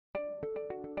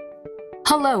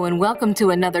Hello and welcome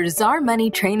to another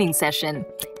ZarMoney training session.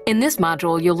 In this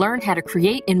module, you'll learn how to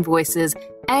create invoices,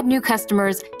 add new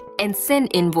customers, and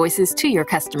send invoices to your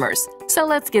customers. So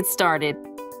let's get started.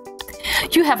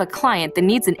 You have a client that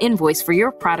needs an invoice for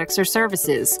your products or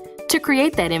services. To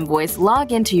create that invoice,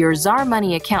 log into your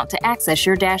ZarMoney account to access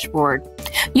your dashboard.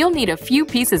 You'll need a few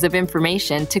pieces of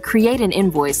information to create an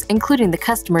invoice, including the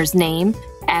customer's name,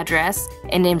 address,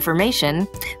 and information,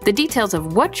 the details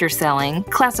of what you're selling,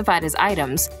 classified as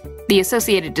items, the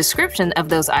associated description of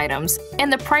those items,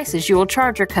 and the prices you will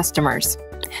charge your customers.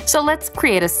 So let's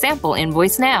create a sample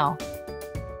invoice now.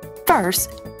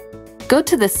 First, go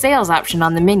to the Sales option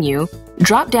on the menu,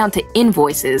 drop down to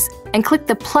Invoices, and click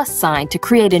the plus sign to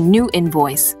create a new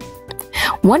invoice.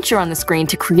 Once you're on the screen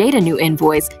to create a new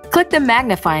invoice, click the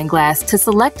magnifying glass to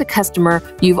select a customer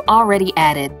you've already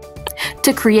added.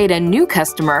 To create a new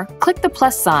customer, click the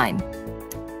plus sign.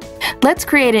 Let's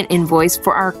create an invoice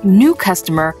for our new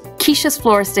customer, Keisha's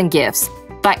Florist and Gifts,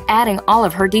 by adding all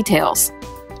of her details.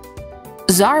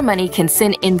 ZarMoney can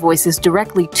send invoices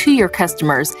directly to your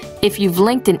customers if you've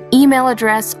linked an email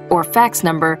address or fax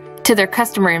number to their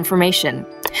customer information.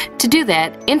 To do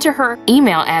that, enter her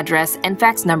email address and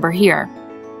fax number here.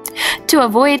 To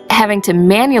avoid having to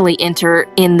manually enter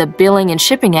in the billing and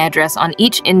shipping address on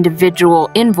each individual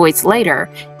invoice later,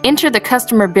 enter the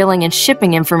customer billing and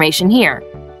shipping information here.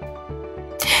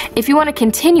 If you want to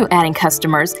continue adding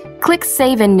customers, click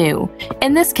Save and New.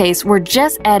 In this case, we're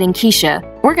just adding Keisha.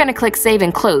 We're going to click Save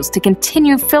and Close to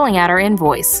continue filling out our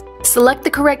invoice. Select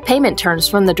the correct payment terms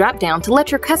from the drop-down to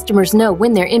let your customers know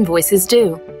when their invoice is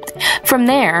due. From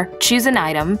there, choose an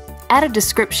item, add a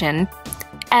description,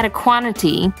 add a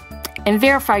quantity, and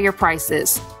verify your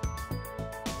prices.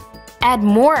 Add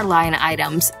more line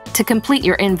items to complete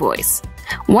your invoice.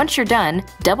 Once you're done,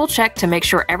 double-check to make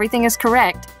sure everything is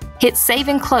correct. Hit Save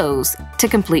and Close to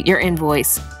complete your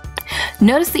invoice.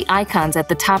 Notice the icons at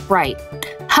the top right.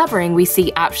 Hovering, we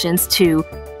see options to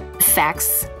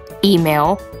fax,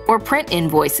 email, or print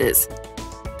invoices.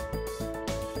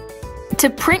 To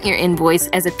print your invoice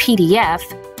as a PDF,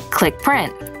 click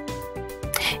Print.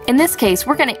 In this case,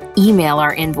 we're going to email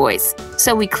our invoice,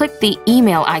 so we click the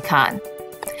email icon.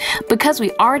 Because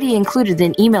we already included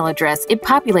an email address, it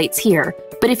populates here,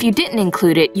 but if you didn't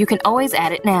include it, you can always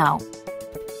add it now.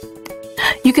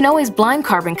 You can always blind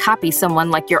carbon copy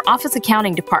someone like your office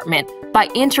accounting department by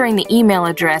entering the email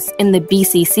address in the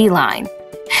BCC line.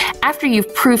 After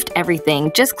you've proofed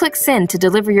everything, just click Send to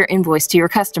deliver your invoice to your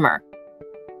customer.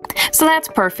 So that's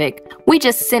perfect. We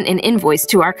just sent an invoice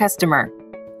to our customer.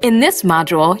 In this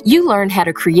module, you learned how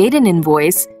to create an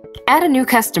invoice, add a new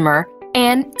customer,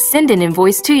 and send an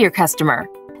invoice to your customer.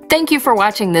 Thank you for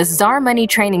watching this ZarMoney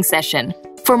training session.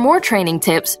 For more training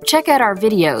tips, check out our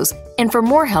videos, and for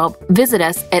more help, visit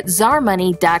us at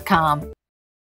ZarMoney.com.